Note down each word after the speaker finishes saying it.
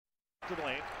to the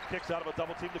lane, kicks out of a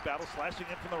double team to Battle, slashing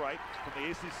in from the right, from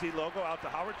the ACC logo out to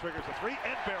Howard, triggers a three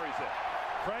and buries it.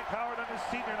 Frank Howard on his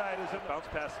senior night is in. Bounce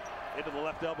pass into the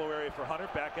left elbow area for Hunter,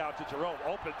 back out to Jerome.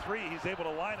 Open three, he's able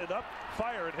to line it up,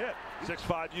 fire and hit.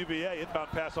 6'5" UVA, inbound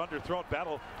pass underthrown.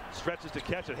 Battle stretches to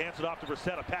catch it, hands it off to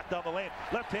Brissett, a pat down the lane.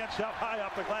 Left hand shot high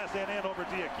off the glass and in over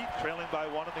Diakite, trailing by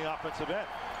one in the offensive end.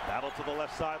 Battle to the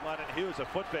left sideline and Hughes, a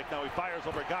foot fake, now he fires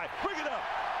over Guy. Bring it up!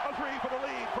 A three for the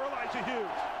lead for Elijah Hughes.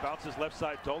 Bounces left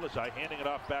side Dolezaj, handing it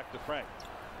off back to Frank.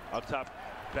 Up top,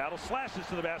 Battle slashes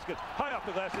to the basket, high off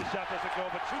the glass, his shot doesn't go,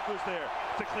 but Chukwu's there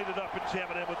to clean it up and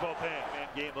jam it in with both hands. Man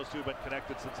game, those two have been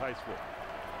connected since high school.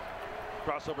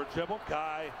 Crossover dribble,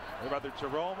 Guy, or rather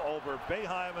Jerome over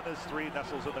Boeheim, and his three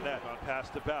nestles in the net. On pass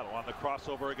to Battle, on the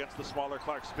crossover against the smaller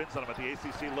Clark, spins on him at the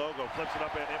ACC logo, flips it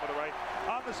up and in with the right.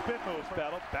 On the spin move,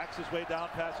 Battle backs his way down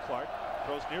past Clark,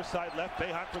 throws near side left,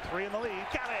 Boeheim for three in the lead,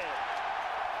 got it!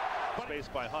 Space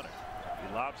by Hunter.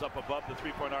 He lobs up above the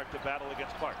three-point arc to Battle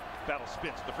against Clark. Battle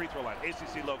spins to the free throw line.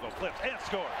 ACC logo flips and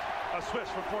scores. A swish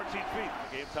from 14 feet.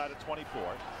 Game tied at 24.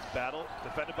 Battle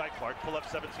defended by Clark. Pull up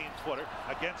 17-footer.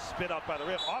 Again, spin out by the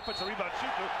rim. Offensive rebound.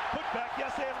 Chukwu. Put back.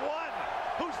 Yes, and one.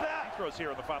 Who's that? He throws here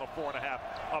in the final 4.5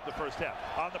 of the first half.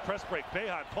 On the press break,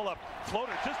 Boeheim pull up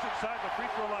floater just inside the free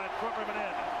throw line. Front rim and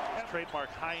in. And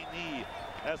trademark high knee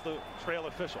as the trail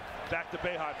official. Back to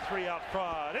Boeheim. Three out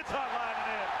front. It's hot line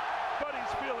and in.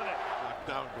 Buddy's feeling it.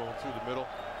 Down going through the middle.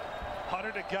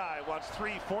 Hunter to Guy, wants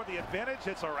three for the advantage.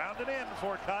 It's around and in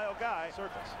for Kyle Guy.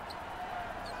 Circles.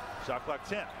 Shot clock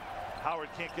 10. Howard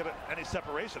can't get any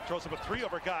separation. Throws up a three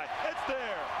over Guy. It's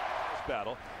there.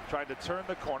 Battle trying to turn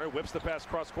the corner. Whips the pass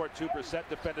cross court to Brissett,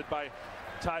 defended by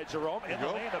Ty Jerome. In the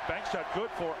lane, a bank shot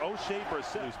good for O'Shea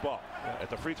Brissett. Loose ball.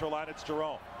 At the free throw line, it's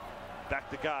Jerome.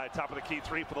 Back to Guy. Top of the key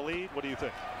three for the lead. What do you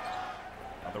think?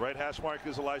 On the right hash mark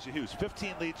is Elijah Hughes.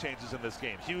 15 lead changes in this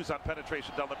game. Hughes on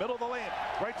penetration down the middle of the lane.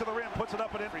 Right to the rim, puts it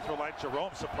up and in. Free throw line,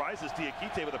 Jerome surprises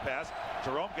Diakite with a pass.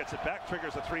 Jerome gets it back,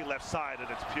 triggers a three left side, and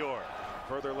it's pure.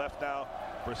 Further left now,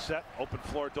 Brissett, open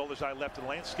floor, Dolezaj left in the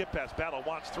lane. Skip pass, Battle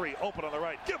wants three, open on the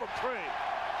right. Give him three.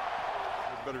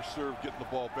 Better serve, getting the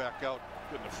ball back out,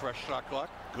 getting a fresh shot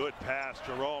clock. Good pass,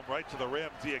 Jerome right to the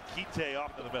rim. Diakite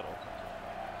off in the middle.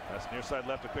 That's near side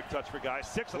left, a quick touch for Guy.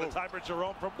 6 on the timer,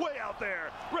 Jerome from way out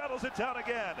there. Rattles it down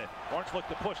again. Orange look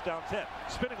to push down 10.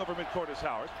 Spinning over midcourt is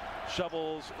Howard.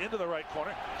 Shovels into the right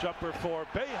corner. Jumper for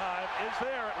Boeheim is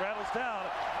there. It rattles down.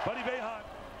 Buddy Boeheim.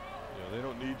 Yeah, they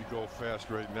don't need to go fast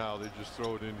right now. They just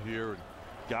throw it in here. And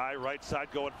Guy right side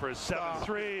going for his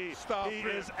 7-3. He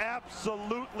is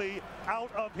absolutely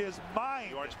out of his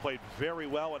mind. The Orange played very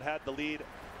well and had the lead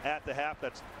at the half.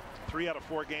 That's 3 out of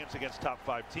 4 games against top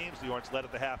 5 teams. The Orange led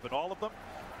at the half in all of them,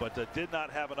 but did not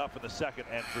have enough in the second,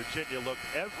 and Virginia looked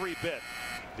every bit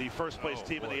the first place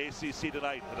team in the ACC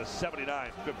tonight at a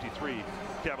 79-53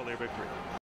 Cavalier victory.